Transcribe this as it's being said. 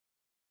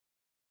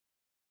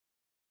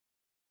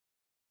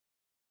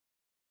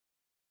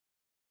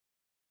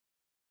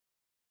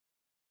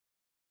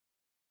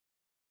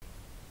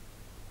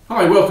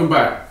Hi, welcome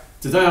back.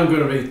 Today I'm going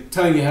to be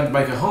telling you how to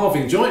make a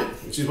halving joint,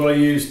 which is what I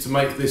use to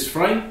make this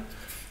frame.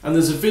 And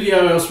there's a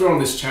video elsewhere on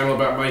this channel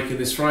about making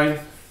this frame,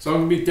 so I'm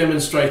going to be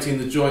demonstrating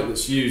the joint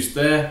that's used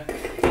there.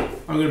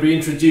 I'm going to be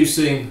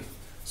introducing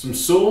some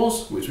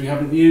saws, which we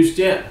haven't used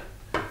yet.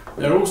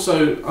 There are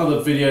also other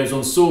videos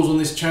on saws on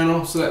this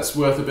channel, so that's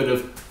worth a bit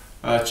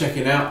of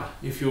checking out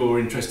if you're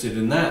interested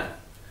in that.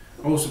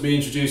 I'll also be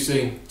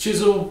introducing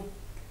chisel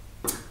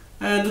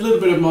and a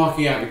little bit of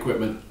marking out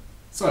equipment.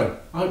 So,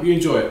 I hope you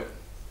enjoy it.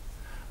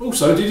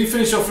 Also, did you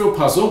finish off your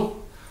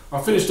puzzle?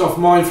 I finished off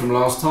mine from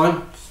last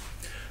time.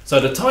 So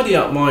to tidy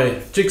up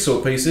my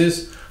jigsaw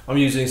pieces, I'm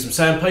using some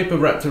sandpaper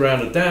wrapped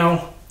around a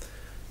dowel,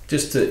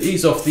 just to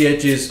ease off the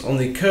edges on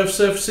the curved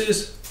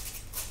surfaces.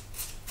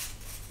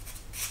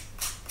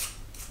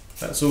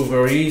 That's all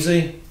very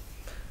easy.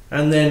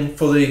 And then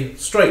for the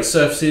straight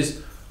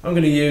surfaces, I'm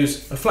going to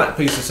use a flat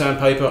piece of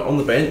sandpaper on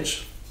the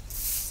bench,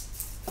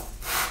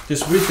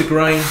 just with the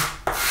grain.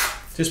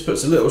 Just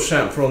puts a little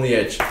chamfer on the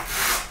edge,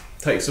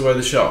 takes away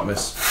the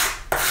sharpness.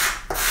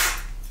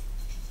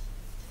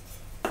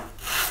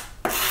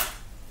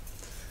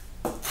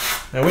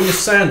 Now when you're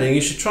sanding,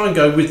 you should try and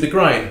go with the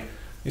grain.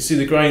 You see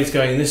the grain is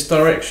going in this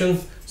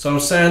direction, so I'm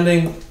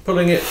sanding,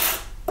 pulling it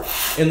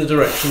in the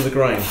direction of the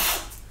grain.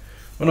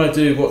 When I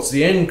do what's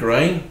the end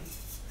grain,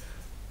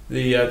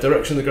 the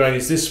direction of the grain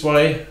is this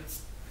way.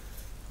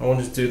 I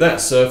wanted to do that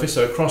surface,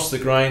 so across the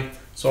grain,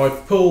 so I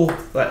pull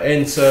that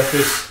end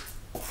surface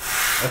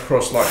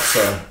across like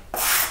so.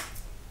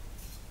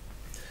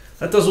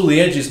 That does all the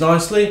edges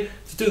nicely.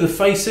 To do the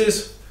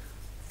faces,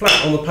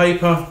 flat on the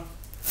paper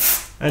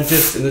and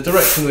just in the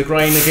direction of the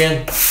grain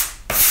again,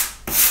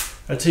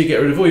 until you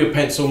get rid of all your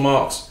pencil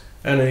marks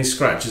and any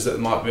scratches that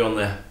might be on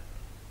there.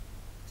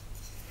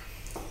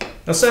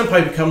 Now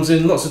sandpaper comes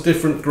in lots of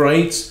different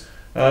grades,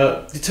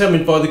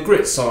 determined by the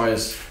grit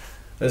size.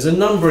 There's a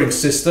numbering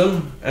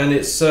system and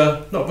it's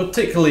not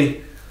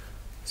particularly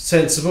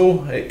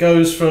sensible. It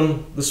goes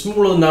from the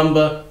smaller the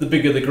number, the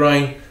bigger the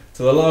grain,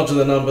 to the larger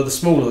the number, the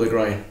smaller the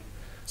grain.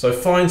 So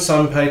fine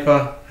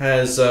sandpaper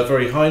has a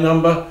very high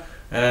number,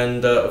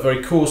 and a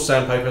very coarse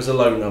sandpaper has a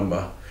low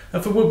number.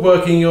 And for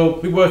woodworking, you'll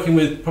be working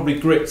with probably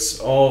grits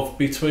of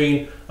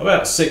between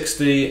about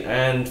 60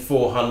 and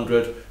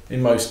 400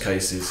 in most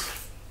cases.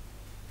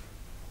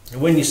 And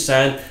when you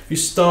sand, if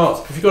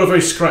you've got a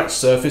very scratched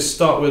surface,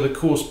 start with a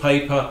coarse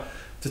paper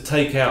to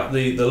take out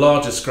the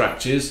larger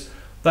scratches.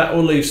 That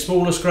will leave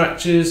smaller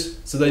scratches,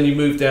 so then you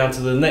move down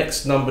to the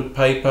next numbered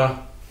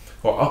paper,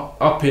 or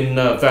up in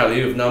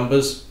value of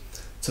numbers,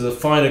 to the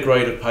finer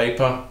grade of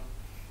paper.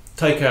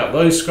 Take out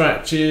those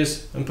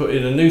scratches and put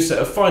in a new set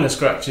of finer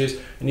scratches,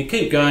 and you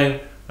keep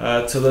going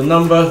till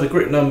the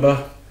grit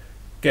number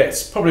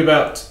gets probably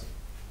about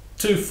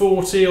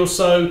 240 or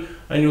so,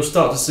 and you'll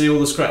start to see all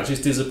the scratches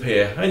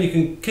disappear. And you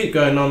can keep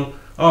going on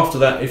after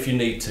that if you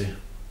need to.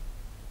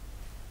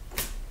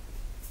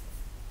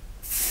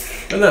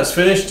 When that's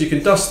finished, you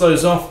can dust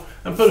those off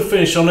and put a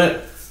finish on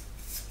it.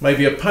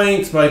 Maybe a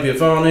paint, maybe a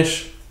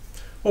varnish,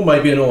 or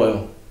maybe an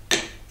oil.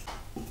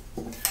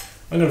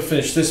 I'm going to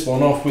finish this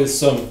one off with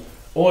some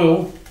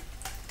oil,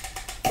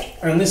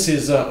 and this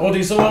is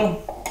Oddy's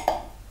oil.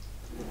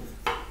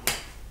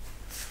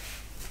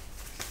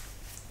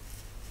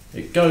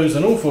 It goes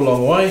an awful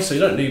long way, so you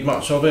don't need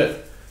much of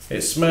it.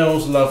 It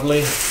smells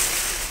lovely.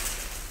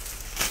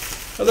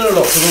 But there are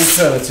lots of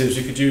alternatives.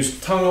 You could use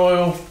tung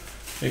oil,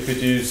 you could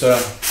use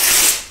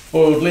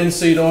boiled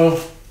linseed oil.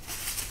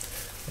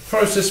 The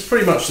process is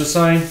pretty much the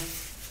same.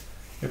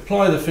 You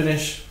apply the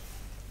finish,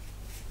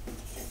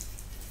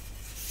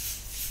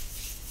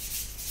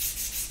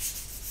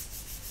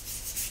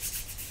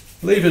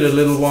 leave it a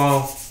little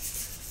while,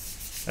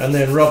 and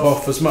then rub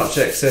off as much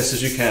excess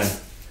as you can.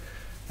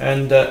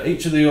 And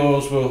each of the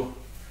oils will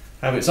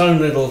have its own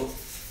little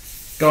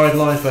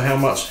guideline for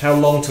how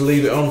long to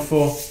leave it on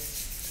for,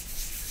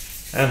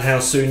 and how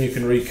soon you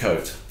can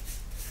recoat.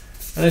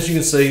 And as you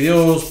can see, the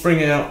oils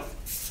bring out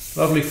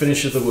lovely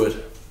finish of the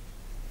wood.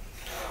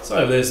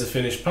 So there's the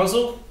finished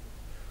puzzle.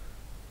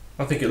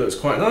 I think it looks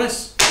quite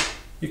nice.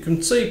 You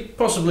can see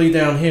possibly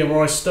down here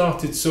where I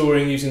started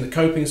sawing using the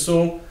coping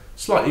saw,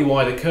 slightly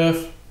wider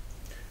kerf,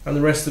 and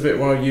the rest of it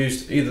where I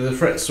used either the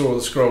fret saw or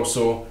the scroll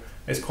saw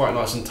is quite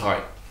nice and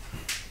tight.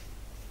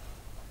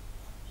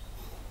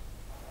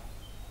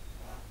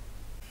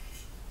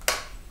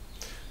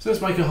 So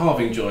let's make a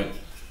halving joint.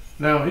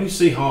 Now when you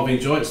see halving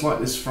joints like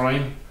this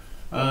frame,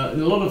 in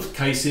a lot of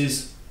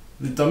cases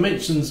the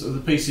dimensions of the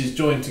pieces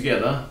joined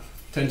together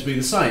tend to be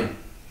the same.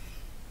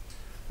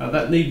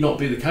 That need not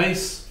be the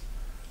case,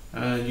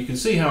 and you can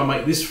see how I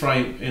make this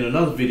frame in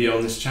another video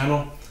on this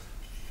channel,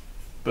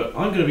 but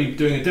I'm going to be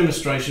doing a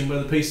demonstration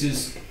where the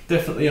pieces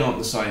definitely aren't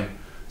the same.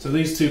 So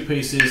these two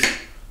pieces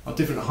are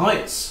different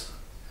heights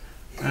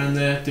and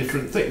they're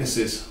different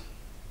thicknesses.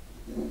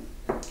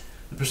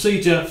 The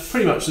procedure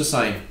pretty much the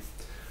same.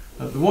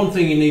 The one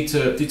thing you need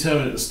to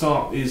determine at the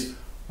start is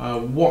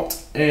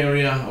what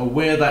area or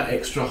where that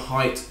extra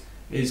height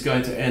is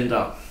going to end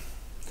up.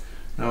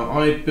 Now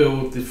I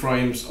build the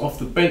frames off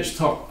the bench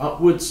top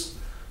upwards,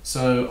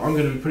 So I'm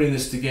going to be putting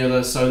this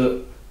together so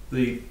that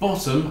the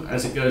bottom,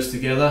 as it goes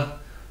together,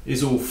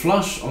 is all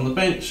flush on the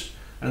bench,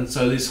 and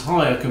so this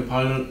higher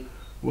component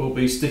will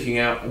be sticking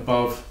out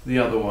above the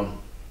other one.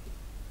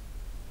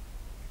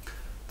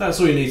 That's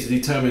all you need to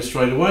determine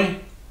straight away.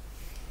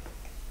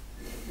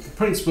 The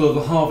principle of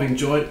the halving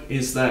joint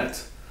is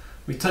that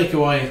we take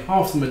away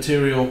half the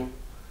material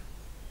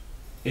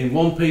in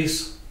one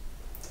piece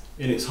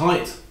in its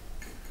height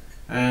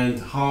and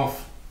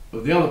half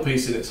of the other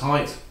piece in its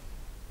height,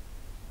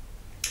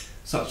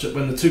 such that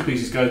when the two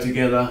pieces go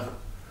together,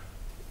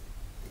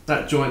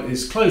 that joint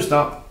is closed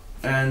up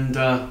and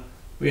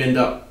we end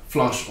up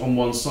flush on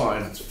one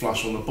side. It's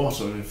flush on the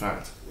bottom, in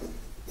fact.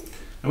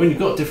 And when you've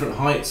got different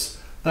heights,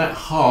 that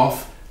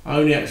half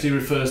only actually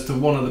refers to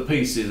one of the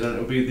pieces, and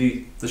it will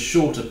be the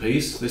shorter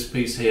piece, this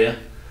piece here.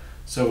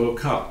 So we'll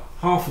cut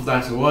half of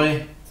that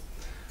away,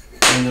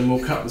 and then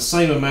we'll cut the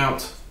same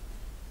amount,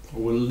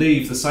 or we'll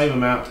leave the same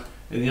amount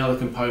in the other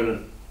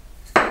component,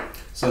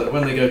 so that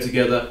when they go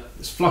together,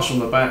 it's flush on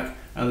the back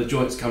and the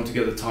joints come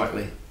together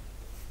tightly.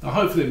 Now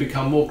hopefully it'll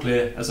become more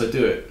clear as I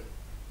do it.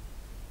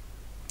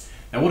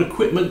 Now what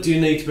equipment do you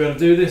need to be able to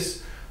do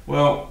this?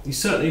 Well, you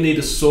certainly need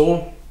a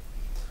saw.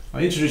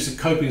 I introduced a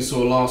coping saw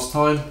last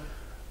time.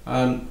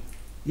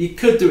 You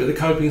could do it with a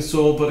coping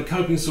saw, but a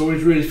coping saw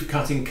is really for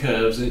cutting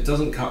curves and it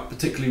doesn't cut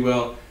particularly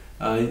well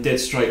in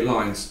dead straight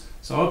lines.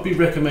 So I'd be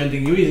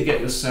recommending you either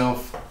get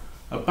yourself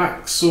a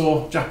back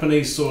saw,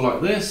 Japanese saw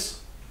like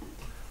this,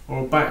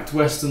 or a backed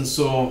Western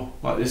saw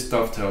like this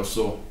dovetail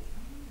saw.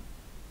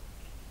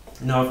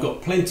 Now I've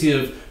got plenty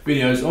of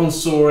videos on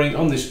sawing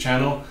on this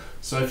channel,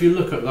 so if you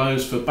look at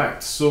those for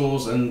backed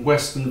saws and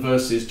Western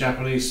versus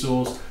Japanese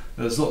saws,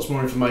 there's lots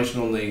more information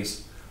on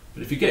these.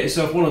 But if you get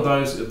yourself one of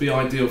those, it'll be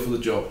ideal for the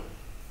job.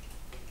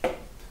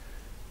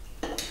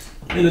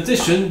 In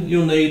addition,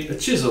 you'll need a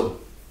chisel.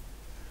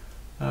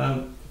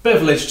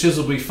 Bevel edge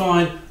chisel will be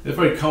fine. They're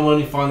very common,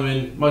 you find them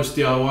in most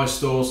DIY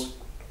stores.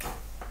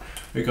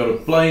 We've got a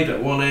blade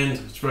at one end,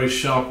 it's very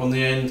sharp on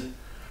the end,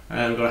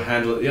 and we've got a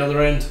handle at the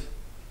other end.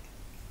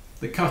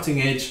 The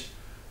cutting edge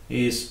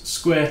is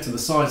square to the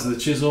sides of the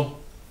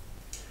chisel,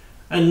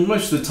 and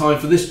most of the time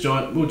for this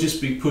joint we'll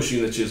just be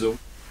pushing the chisel.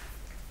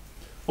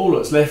 All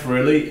that's left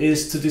really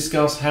is to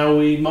discuss how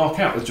we mark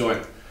out the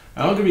joint.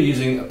 And I'm going to be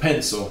using a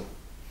pencil.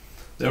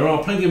 There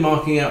are plenty of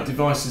marking out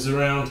devices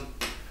around,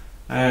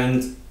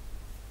 and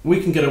we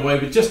can get away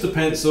with just a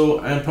pencil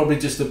and probably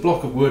just a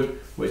block of wood,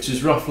 which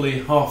is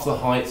roughly half the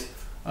height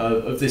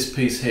of this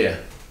piece here.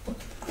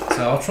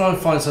 So I'll try and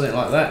find something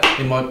like that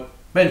in my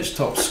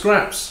benchtop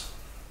scraps.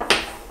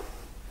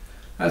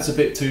 That's a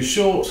bit too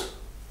short.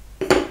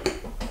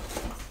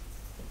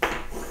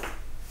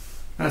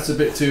 That's a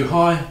bit too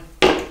high.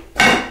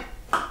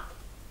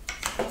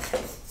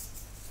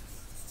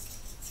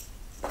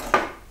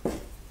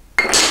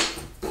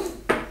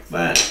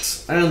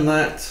 That and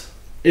that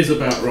is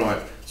about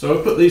right. So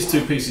I'll put these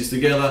two pieces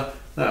together,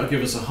 that'll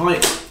give us a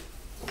height,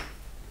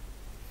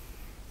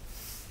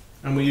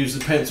 and we use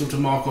the pencil to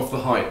mark off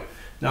the height.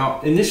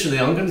 Now initially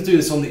I'm going to do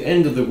this on the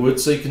end of the wood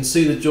so you can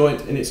see the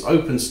joint in its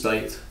open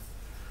state.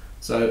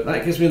 So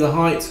that gives me the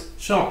height,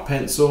 sharp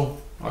pencil,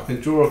 I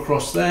can draw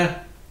across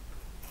there.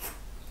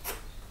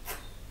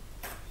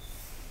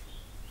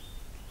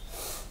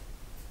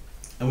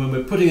 And when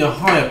we're putting a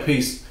higher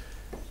piece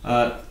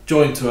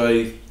joined to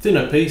a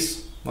thinner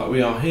piece, like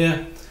we are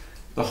here,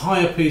 the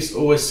higher piece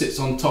always sits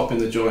on top in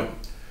the joint.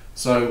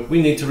 So we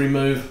need to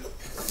remove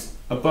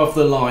above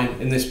the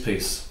line in this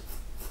piece.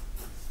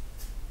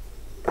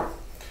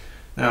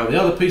 Now the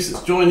other piece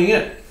that's joining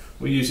it,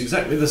 we use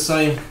exactly the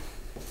same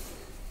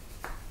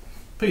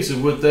piece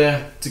of wood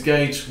there to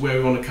gauge where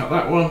we want to cut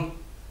that one.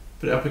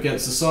 Put it up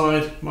against the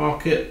side,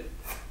 mark it,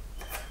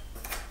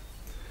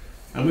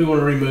 and we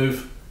want to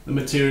remove the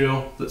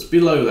material that's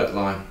below that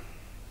line.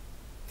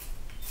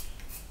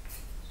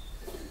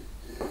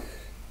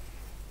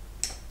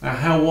 Now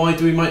how wide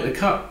do we make the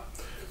cut?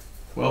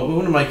 Well, we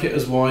want to make it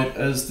as wide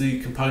as the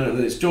component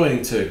that it's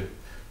joining to.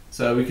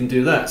 So we can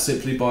do that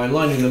simply by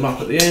lining them up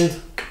at the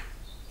end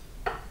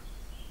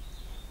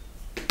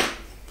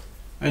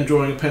and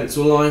drawing a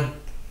pencil line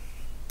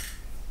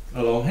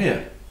along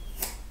here.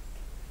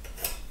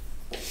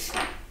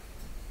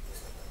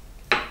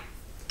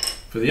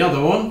 For the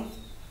other one,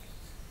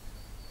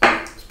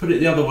 let's put it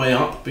the other way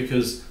up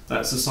because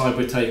that's the side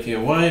we're taking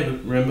away.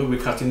 Remember,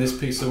 we're cutting this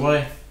piece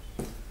away.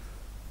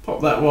 Pop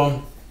that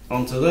one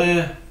onto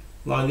there,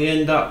 line the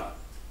end up,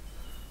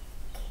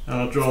 and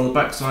I'll draw on the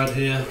back side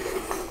here,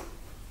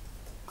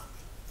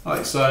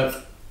 like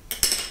so.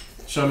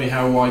 Show me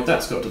how wide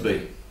that's got to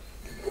be.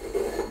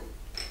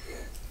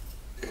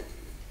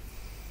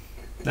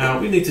 Now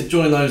we need to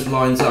join those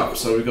lines up,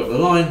 so we've got the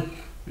line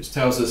which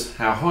tells us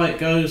how high it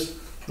goes,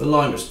 the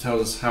line which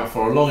tells us how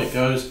far along it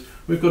goes.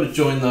 We've got to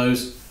join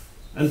those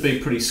and be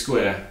pretty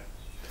square.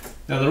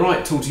 Now the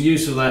right tool to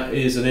use for that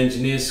is an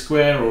engineer's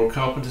square or a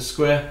carpenter's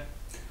square.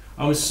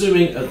 I'm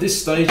assuming at this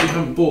stage you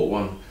haven't bought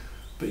one,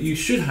 but you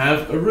should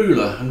have a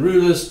ruler, and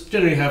rulers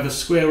generally have a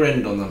square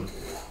end on them.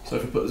 So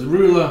if we put the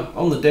ruler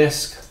on the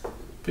desk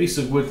piece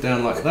of wood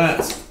down like that.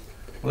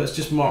 Well, let's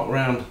just mark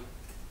round,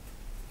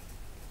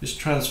 just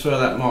transfer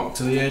that mark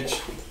to the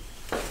edge.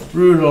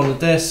 Ruler on the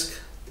desk,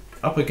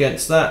 up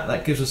against that,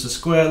 that gives us a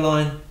square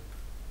line,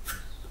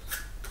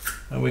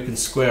 and we can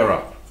square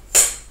up.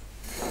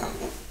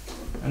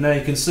 And now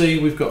you can see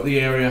we've got the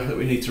area that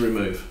we need to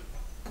remove.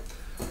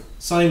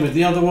 Same with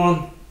the other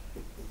one.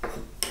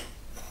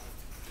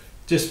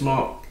 Just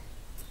mark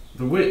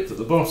the width at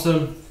the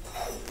bottom,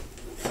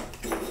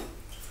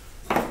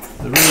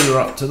 the ruler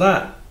up to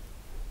that,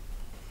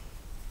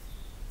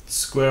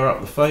 square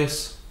up the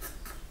face.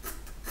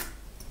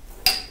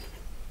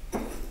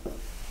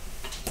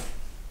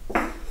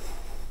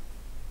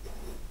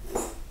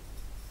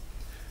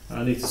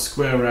 I need to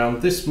square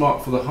around this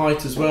mark for the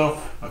height as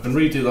well. I can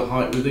redo the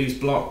height with these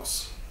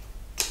blocks.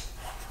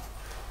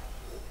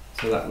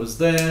 So that was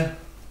there.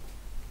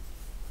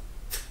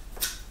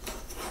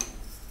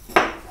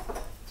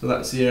 So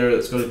that's the area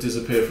that's got to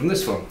disappear from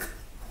this one.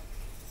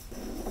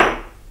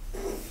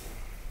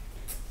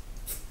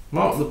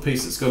 Mark the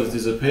piece that's got to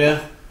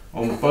disappear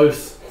on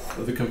both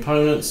of the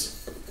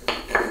components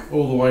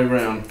all the way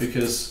around,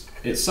 because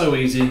it's so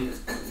easy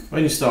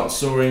when you start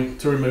sawing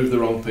to remove the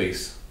wrong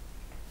piece.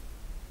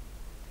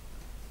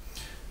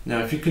 Now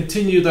if you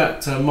continue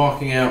that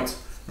marking out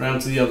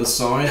round to the other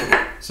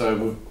side, so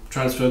we'll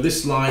transfer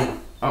this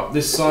line up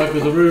this side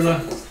with a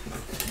ruler,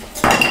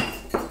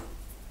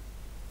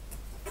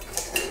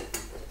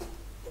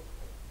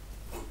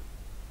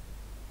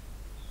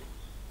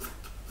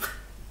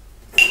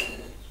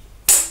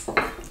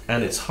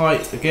 and its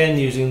height again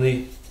using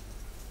the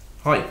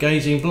height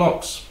gauging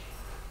blocks.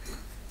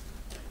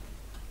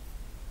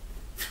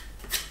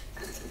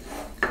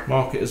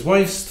 Mark it as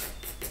waste,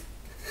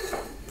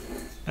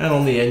 and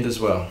on the end as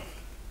well.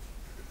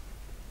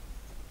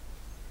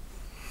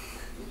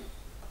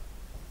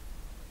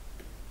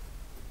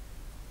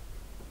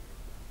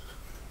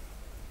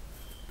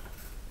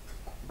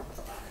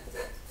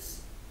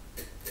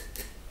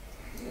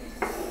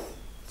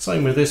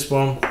 Same with this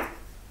one.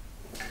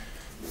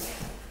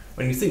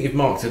 When you think you've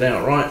marked it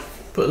out right,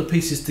 put the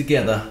pieces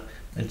together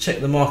and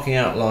check the marking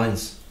out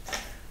lines,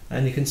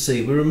 and you can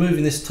see we're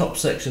removing this top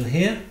section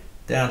here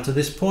down to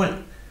this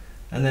point,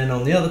 and then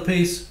on the other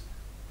piece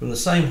from the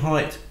same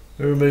height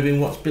we're removing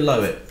what's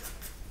below it.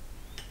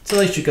 So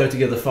they should go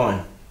together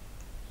fine.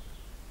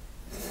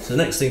 So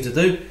the next thing to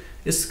do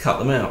is to cut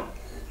them out.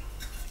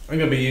 I'm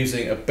going to be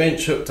using a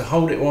bench hook to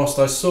hold it whilst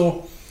I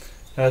saw.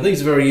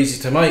 These are very easy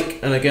to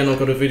make, and again I've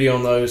got a video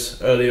on those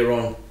earlier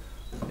on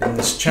in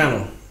this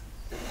channel.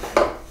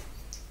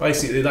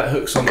 Basically that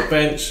hook's on the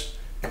bench,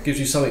 it gives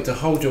you something to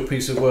hold your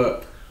piece of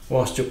work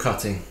whilst you're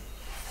cutting.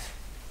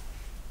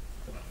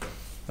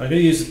 I'm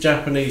going to use a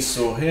Japanese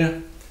saw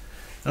here.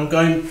 I'm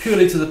going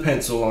purely to the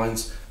pencil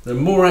lines. There are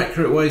more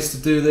accurate ways to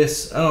do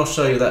this, and I'll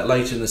show you that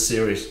later in the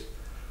series.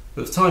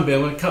 But for the time being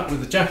I'm going to cut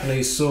with the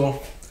Japanese saw.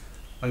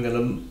 I'm going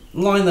to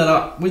line that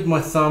up with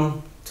my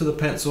thumb to the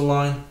pencil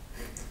line.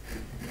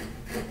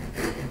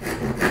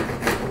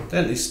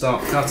 Gently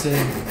start cutting.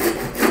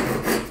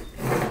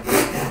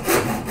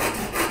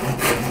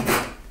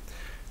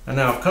 And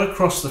now I've cut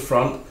across the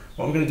front.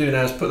 What I'm going to do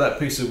now is put that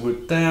piece of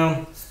wood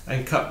down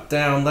and cut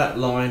down that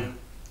line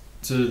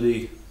to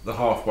the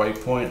halfway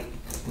point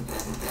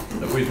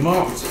that we've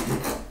marked.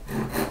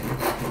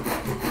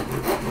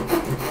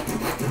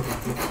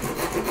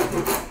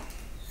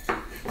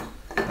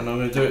 And I'm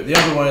going to do it the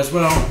other way as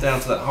well, down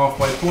to that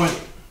halfway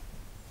point.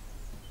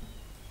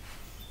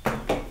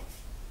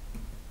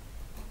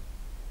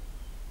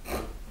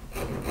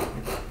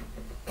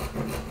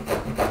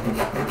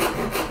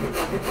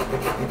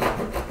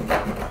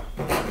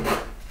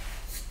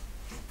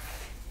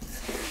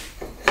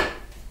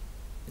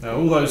 Now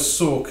all those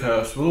saw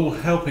curves will all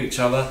help each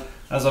other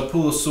as I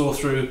pull the saw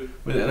through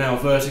with it now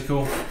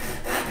vertical.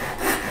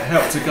 It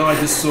helps to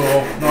guide the saw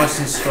nice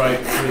and straight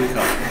through the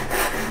cut.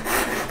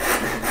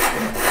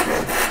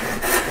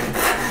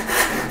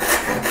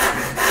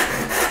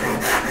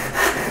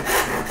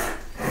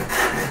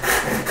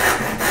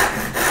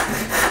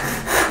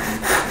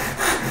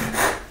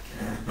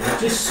 And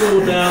just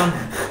saw down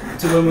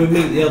to when we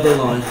meet the other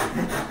line.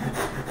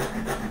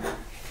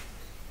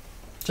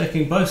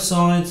 Checking both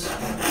sides.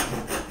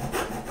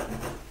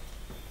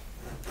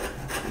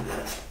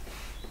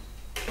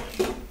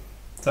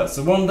 That's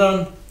the one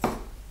done.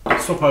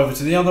 Swap over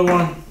to the other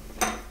one.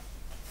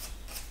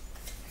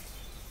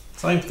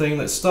 Same thing,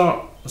 let's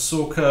start the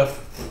saw curve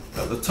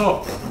at the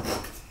top.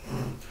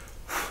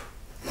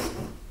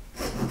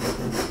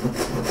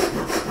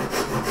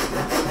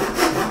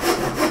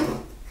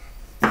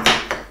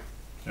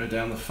 Go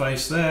down the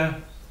face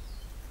there.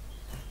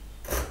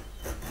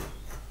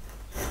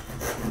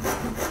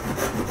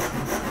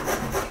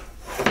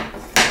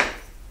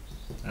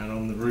 And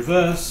on the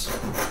reverse.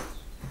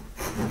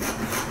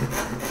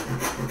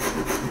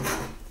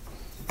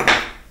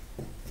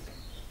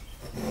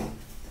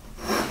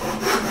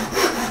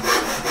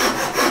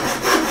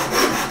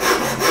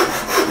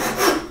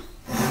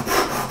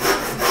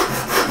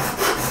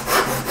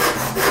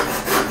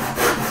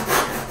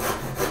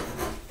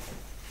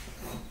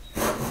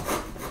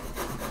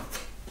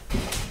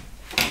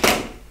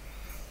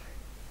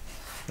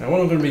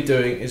 going to be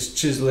doing is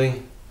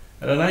chiseling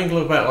at an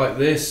angle about like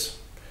this,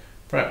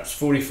 perhaps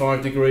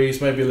 45 degrees,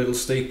 maybe a little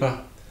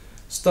steeper.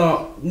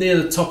 Start near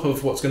the top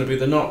of what's going to be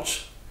the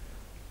notch,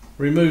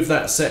 remove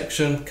that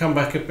section, come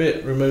back a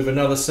bit, remove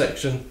another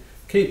section,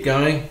 keep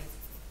going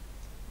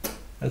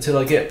until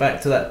I get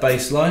back to that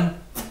baseline.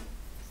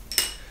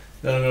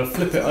 Then I'm going to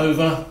flip it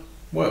over,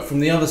 work from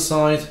the other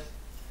side,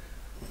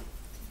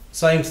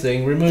 same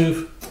thing,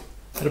 remove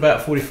at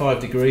about 45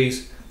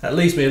 degrees. That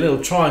leaves me a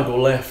little triangle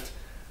left,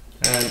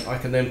 and I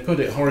can then put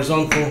it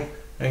horizontal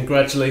and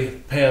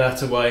gradually pare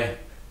that away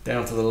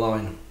down to the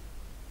line.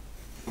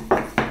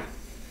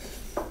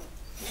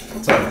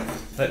 So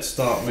let's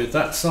start with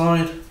that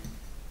side,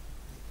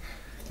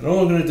 and all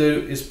I'm going to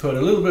do is put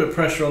a little bit of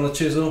pressure on the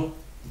chisel,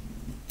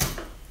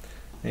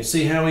 and you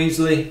see how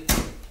easily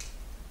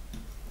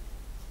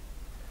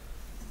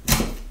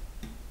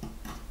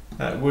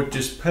that wood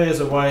just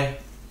pares away.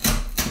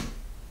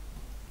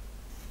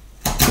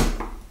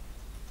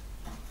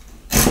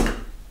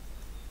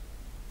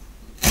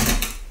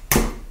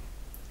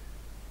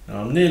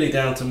 Now I'm nearly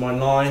down to my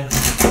line.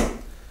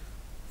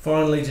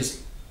 Finally,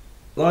 just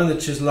line the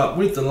chisel up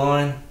with the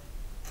line,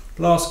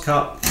 last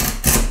cut,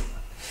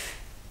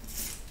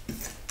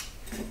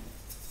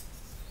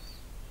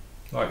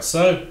 like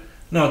so.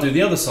 Now I'll do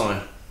the other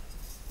side.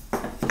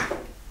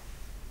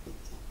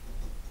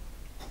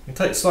 You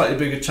take slightly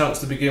bigger chunks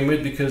to begin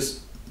with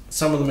because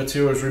some of the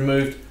material is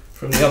removed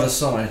from the other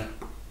side.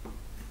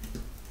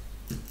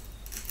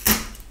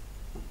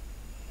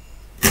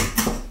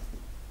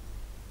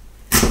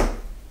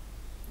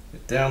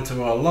 Get down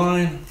to our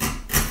line.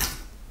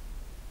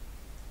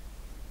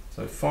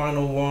 So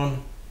final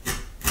one.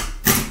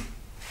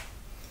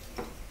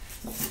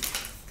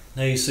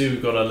 Now you see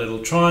we've got a little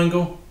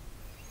triangle,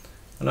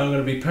 and I'm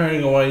going to be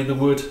paring away the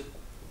wood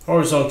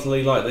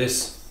horizontally like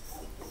this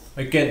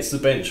against the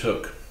bench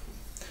hook.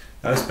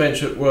 Now this bench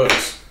hook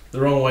works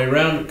the wrong way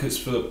around because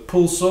it's for the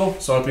pull saw,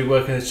 so I'd be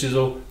working the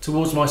chisel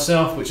towards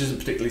myself, which isn't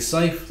particularly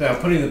safe. Now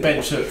I'm putting the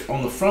bench hook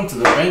on the front of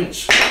the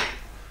bench,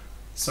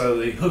 so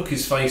the hook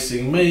is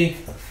facing me,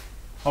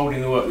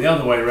 holding the work the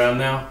other way around.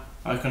 Now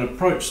I can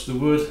approach the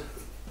wood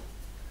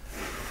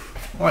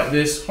like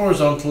this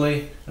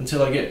horizontally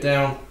until I get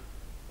down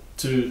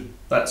to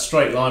that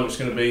straight line, which is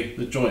going to be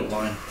the joint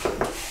line.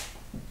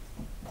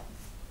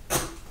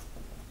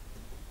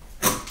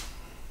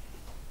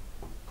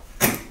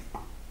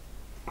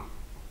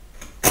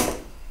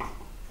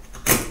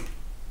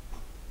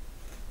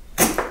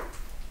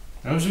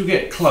 Now as we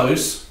get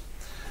close,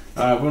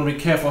 we want to be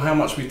careful how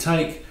much we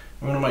take.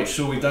 We want to make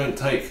sure we don't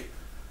take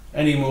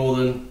any more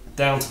than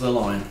down to the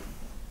line.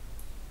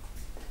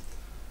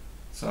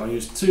 So I'll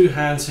use two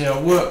hands here.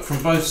 I'll work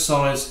from both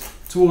sides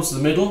towards the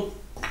middle,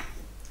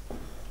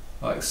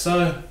 like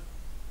so,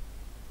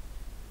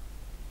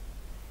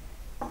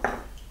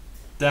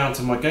 down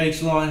to my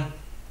gauge line,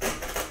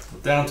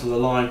 down to the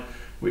line,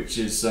 which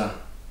is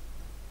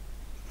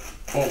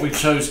what we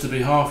chose to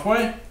be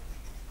halfway.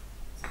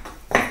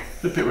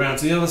 Flip it round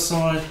to the other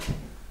side,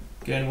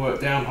 again work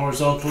down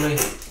horizontally.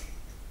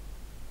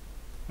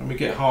 When we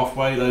get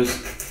halfway,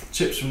 those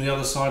chips from the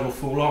other side will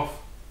fall off.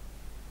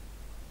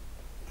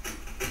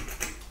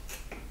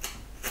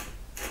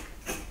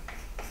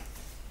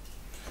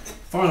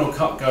 Final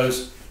cut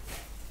goes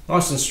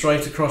nice and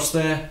straight across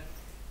there.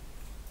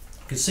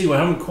 You can see we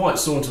haven't quite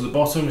sawn to the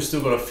bottom, we've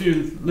still got a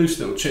few loose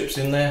little chips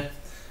in there.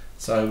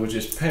 So we'll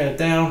just pare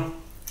down,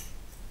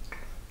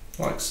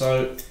 like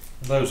so.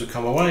 Those will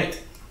come away.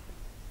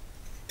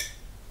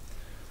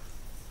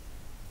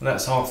 And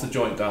that's half the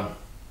joint done.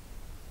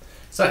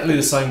 Exactly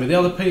the same with the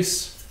other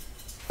piece.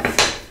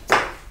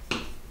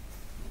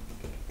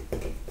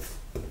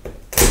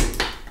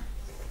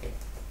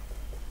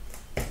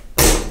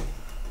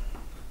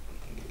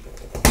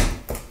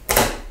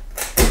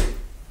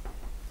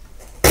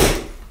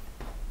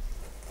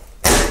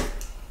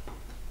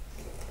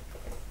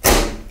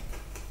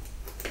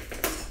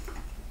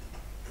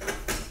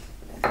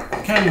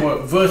 Can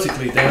work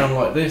vertically down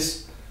like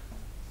this,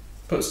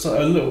 put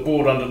a little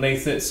board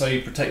underneath it so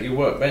you protect your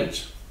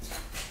workbench.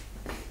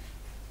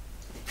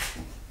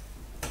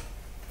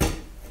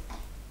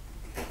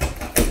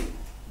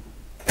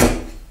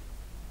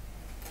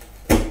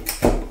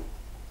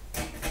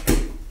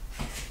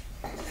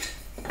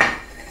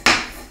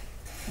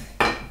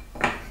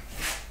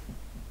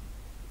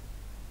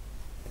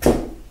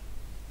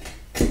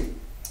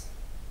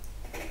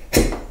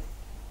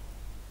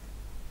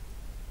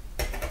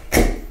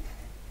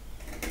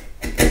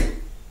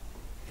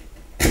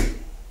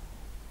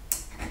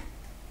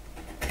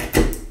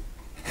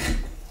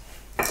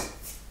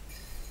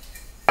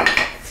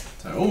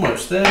 So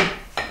almost there.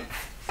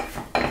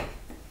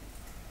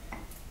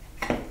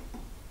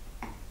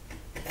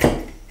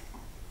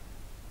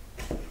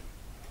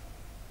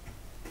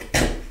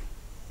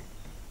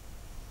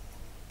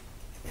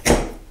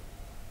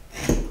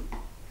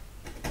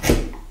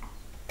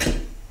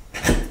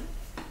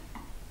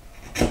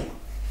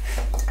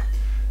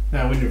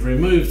 Now when you've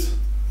removed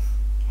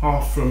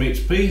half from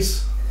each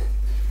piece,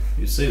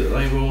 you see that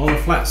they will on a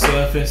flat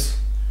surface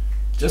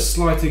just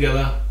slide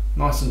together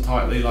nice and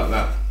tightly like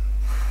that.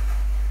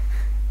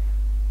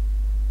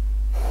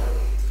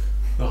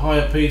 The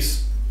higher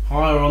piece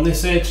higher on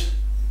this edge,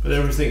 but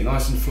everything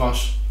nice and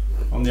flush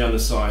on the other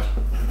side.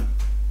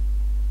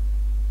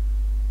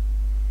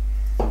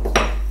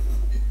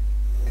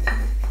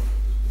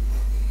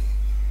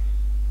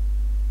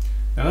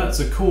 Now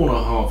that's a corner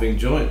halving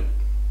joint,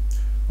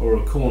 or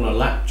a corner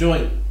lap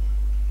joint,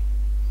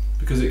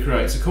 because it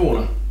creates a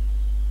corner.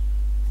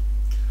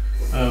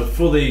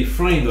 For the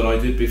frame that I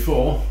did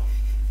before,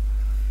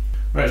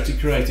 we're actually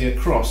creating a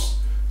cross.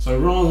 So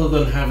rather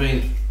than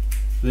having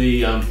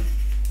the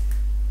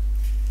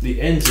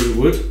ends of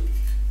the wood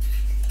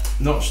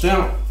notched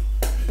out,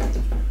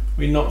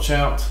 we notch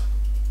out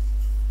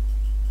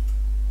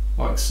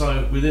like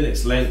so within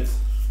its length,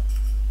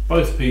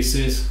 both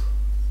pieces,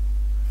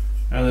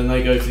 and then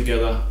they go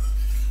together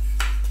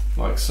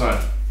like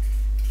so.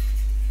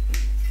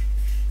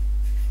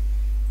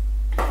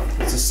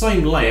 It's the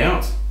same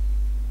layout.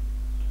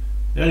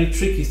 The only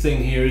tricky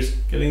thing here is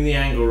getting the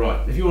angle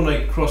right. If you want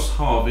a cross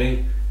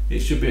halving, it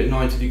should be at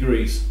 90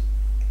 degrees.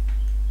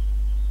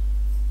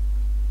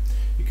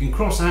 You can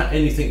cross out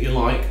anything you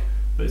like,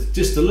 but it's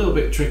just a little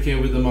bit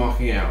trickier with the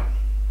marking out.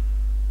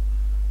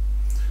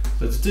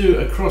 So to do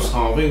a cross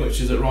halving,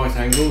 which is at right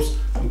angles,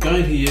 I'm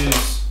going to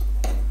use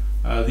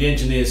the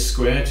engineer's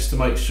square just to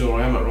make sure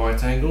I am at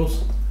right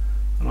angles,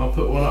 and I'll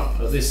put one up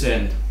at this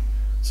end.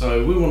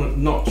 So we want to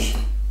notch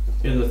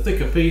in the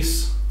thicker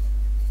piece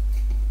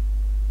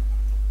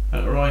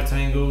at right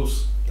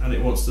angles, and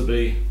it wants to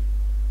be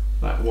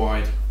that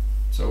wide.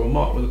 So we'll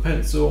mark with a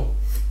pencil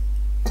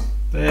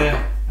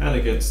there and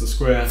against the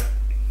square.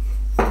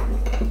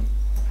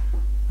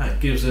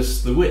 That gives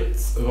us the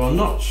width of our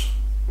notch.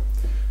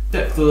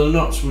 Depth of the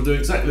notch we'll do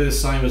exactly the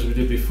same as we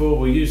did before.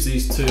 We'll use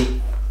these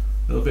two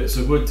little bits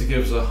of wood to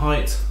give us a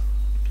height.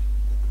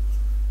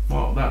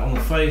 Mark that on the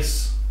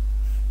face.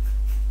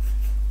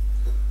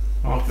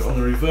 Mark it on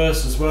the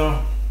reverse as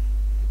well.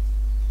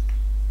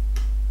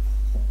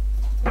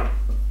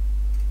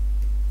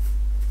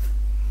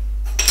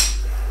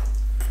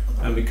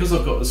 And because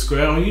I've got the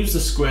square, I'll use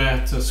the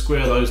square to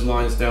square those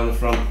lines down the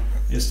front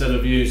instead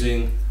of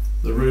using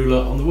the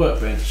ruler on the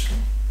workbench.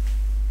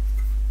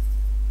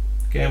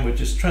 Again, we'll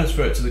just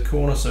transfer it to the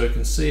corner so we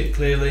can see it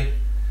clearly,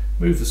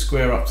 move the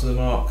square up to the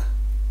mark,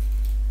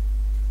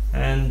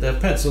 and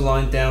pencil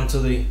line down to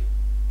the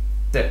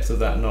depth of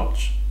that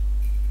notch.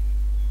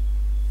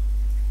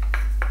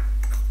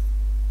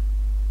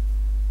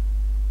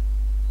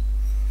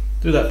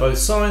 Do that both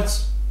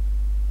sides.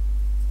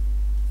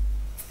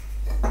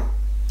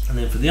 And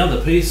then for the other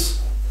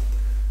piece,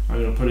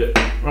 I'm going to put it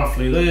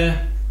roughly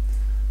there.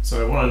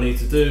 So what I need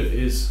to do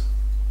is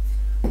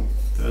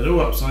turn it all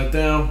upside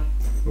down.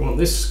 We want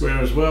this square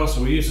as well,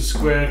 so we use the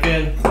square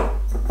again.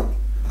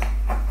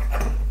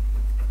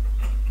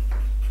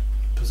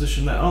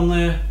 Position that on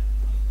there.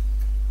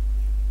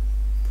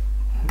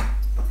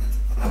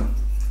 A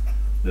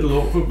little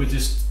awkward with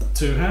just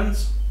two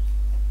hands.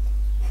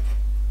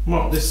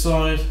 Mark this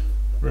side,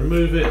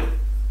 remove it,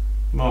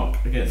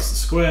 mark against the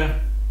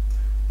square.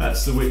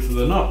 That's the width of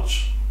the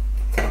notch.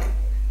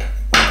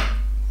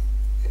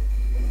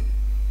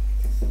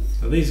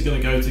 So these are going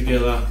to go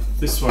together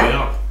this way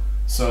up.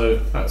 So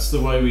that's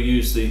the way we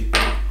use the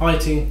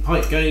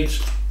height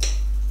gauge.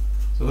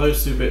 So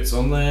those two bits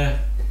on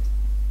there.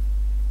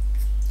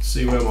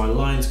 See where my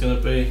line's going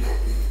to be.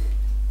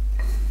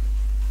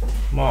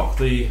 Mark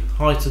the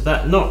height of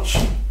that notch.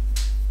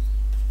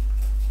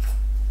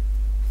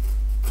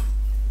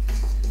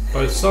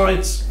 Both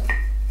sides.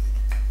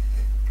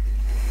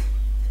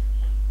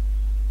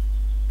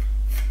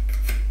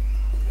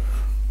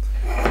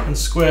 And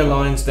square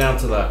lines down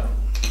to that.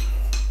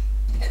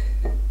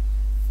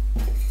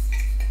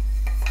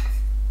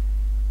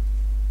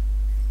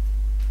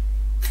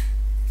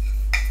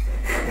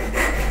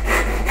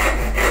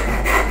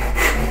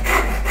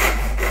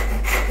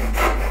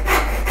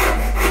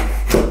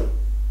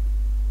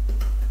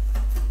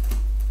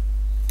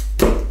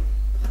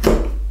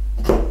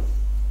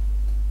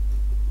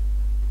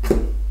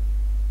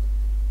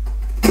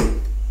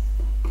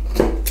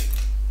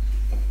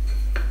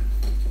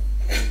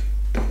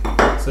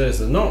 So there's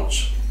the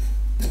notch.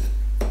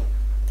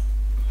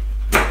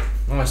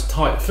 Nice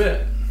tight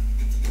fit.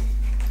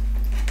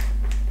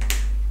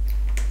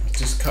 Let's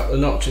just cut the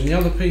notch in the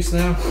other piece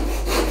now.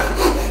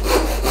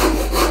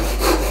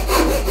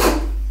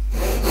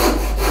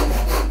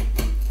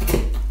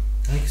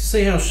 And you can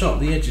see how sharp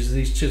the edges of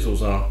these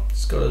chisels are.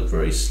 It's got a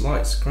very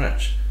slight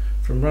scratch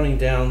from running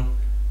down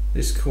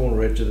this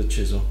corner edge of the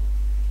chisel.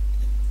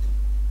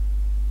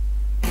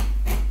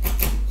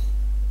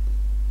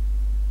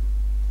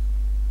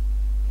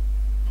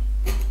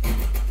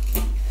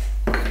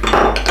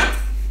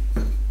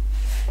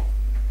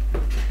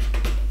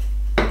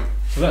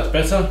 So that's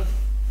better.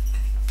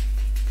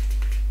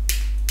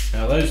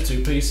 Now those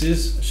two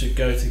pieces should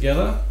go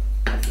together.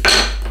 There's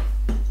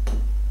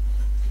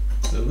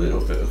a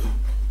little bit of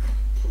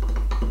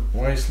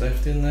waste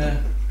left in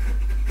there.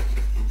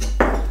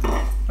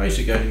 They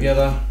should go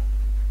together.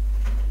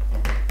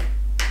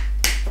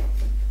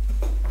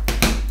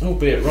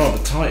 albeit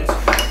rather tight.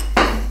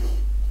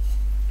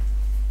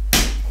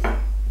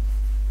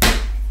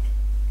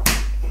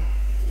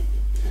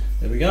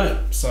 There we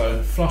go,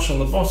 so flush on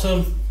the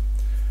bottom,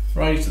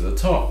 raised at the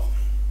top.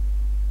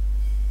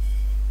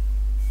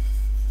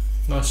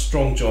 Nice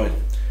strong joint,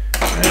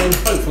 and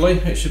hopefully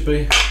it should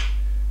be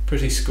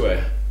pretty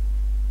square.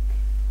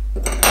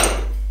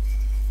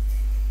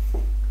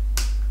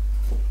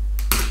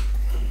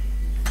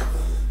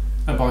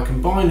 And by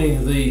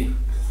combining the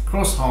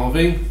cross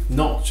halving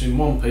notch in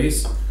one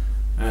piece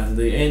and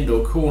the end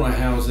or corner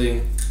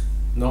housing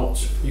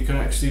notch, you can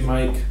actually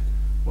make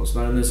what's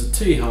known as a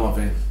T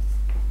halving.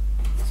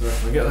 So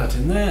if I get that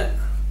in there,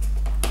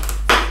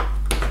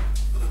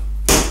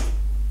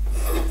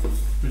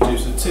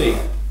 produce a T.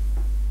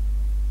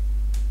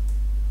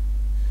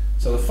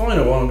 So the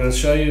final one I'm going to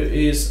show you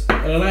is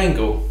at an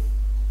angle.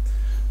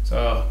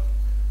 So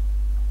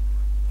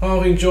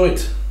halving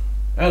joint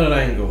at an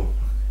angle,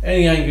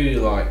 any angle you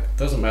like,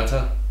 doesn't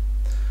matter.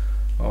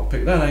 I'll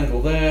pick that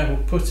angle there,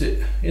 we'll put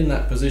it in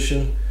that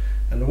position,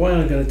 and the way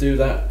I'm going to do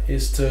that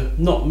is to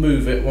not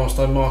move it whilst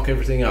I mark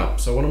everything up.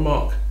 So I want to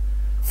mark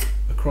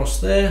across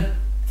there,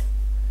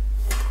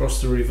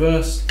 across the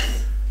reverse,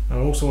 and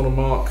I also want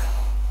to mark,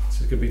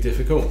 this is going to be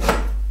difficult,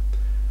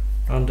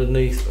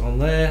 underneath on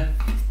there,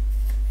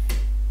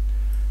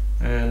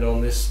 and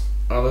on this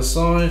other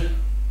side.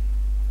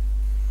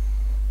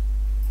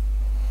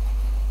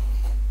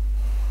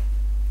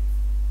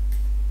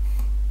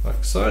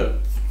 Like so.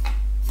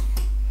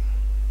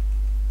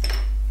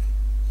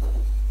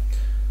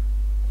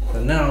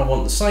 And now I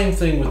want the same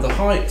thing with the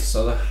height,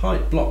 so the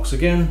height blocks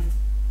again.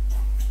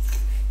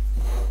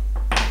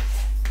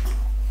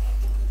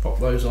 Pop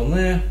those on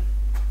there.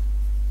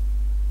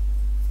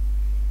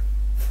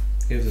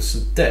 Gives us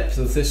the depth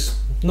of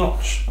this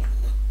notch.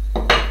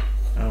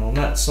 And on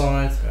that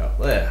side, out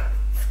there.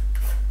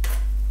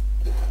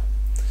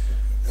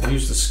 So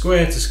use the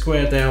square to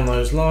square down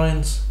those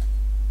lines.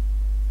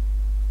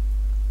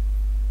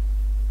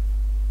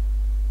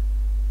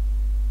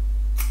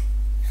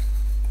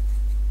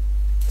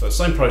 So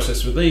same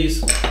process with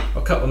these.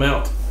 I'll cut them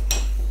out,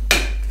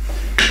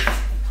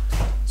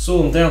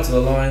 saw them down to the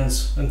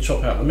lines and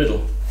chop out the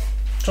middle.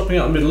 Chopping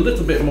out the middle a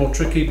little bit more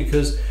tricky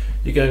because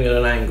you're going at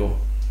an angle.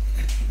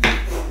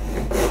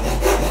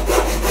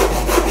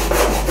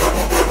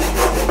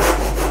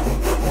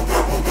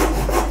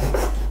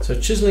 So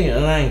chiseling at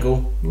an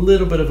angle, a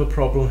little bit of a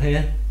problem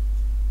here.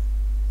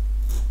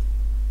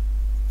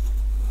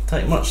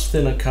 Take much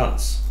thinner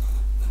cuts.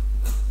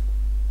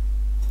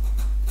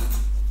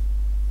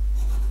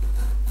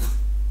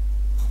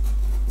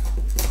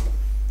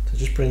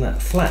 Just bring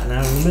that flat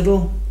now in the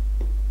middle.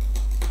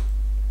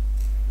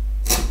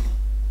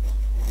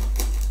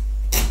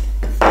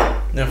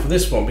 Now for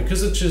this one,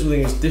 because the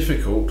chiselling is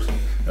difficult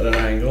at an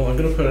angle, I'm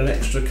going to put an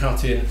extra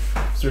cut in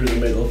through the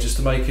middle just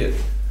to make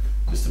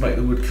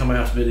the wood come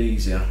out a bit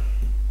easier.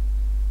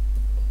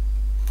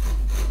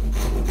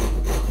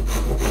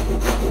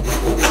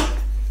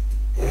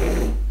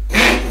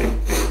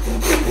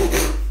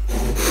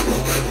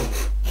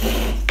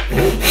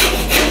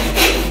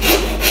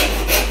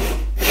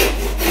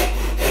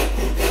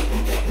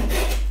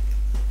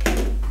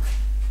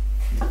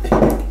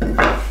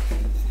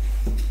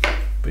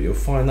 You'll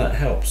find that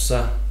helps,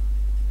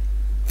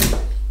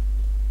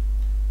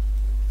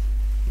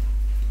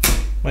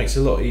 makes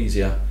it a lot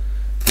easier,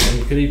 and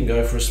you could even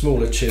go for a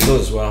smaller chisel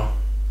as well.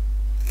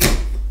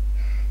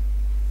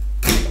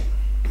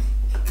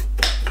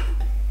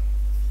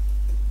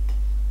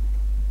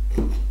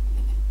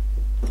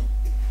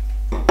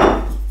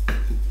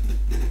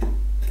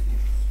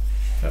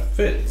 That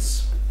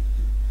fits.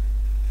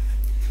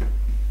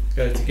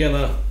 Go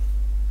together.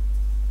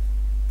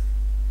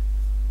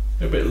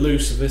 A bit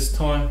looser this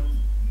time.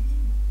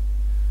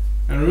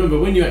 And remember,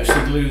 when you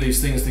actually glue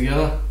these things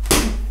together,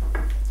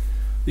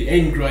 the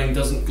end grain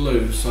doesn't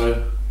glue,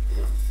 so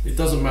it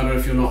doesn't matter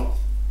if you're not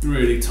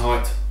really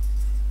tight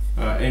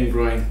end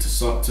grain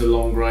to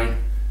long grain.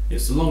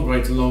 It's the long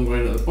grain to long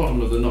grain at the bottom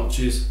of the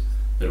notches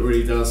that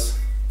really does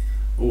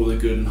all the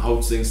good and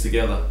holds things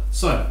together.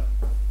 So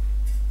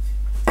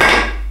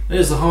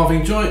there's the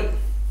halving joint.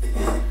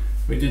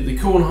 We did the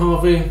corner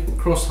halving,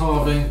 cross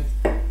halving,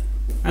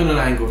 and an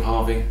angled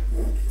halving.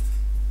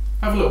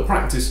 Have a little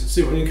practice,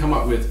 see what you can come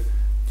up with.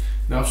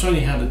 Now I've shown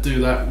you how to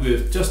do that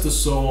with just a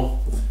saw,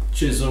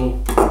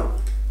 chisel,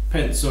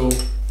 pencil,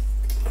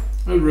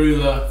 a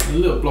ruler, and a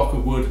little block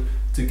of wood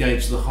to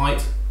gauge the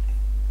height.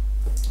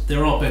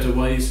 There are better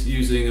ways,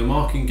 using a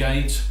marking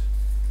gauge,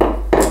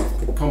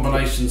 a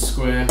combination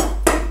square,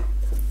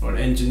 or an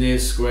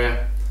engineer's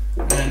square,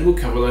 and we'll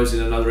cover those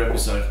in another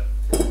episode.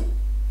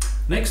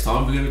 Next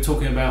time we're going to be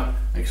talking about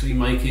actually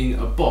making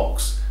a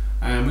box,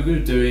 and we're going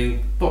to be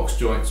doing box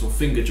joints or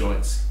finger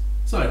joints.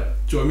 So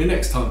join me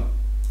next time.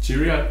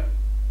 Cheerio.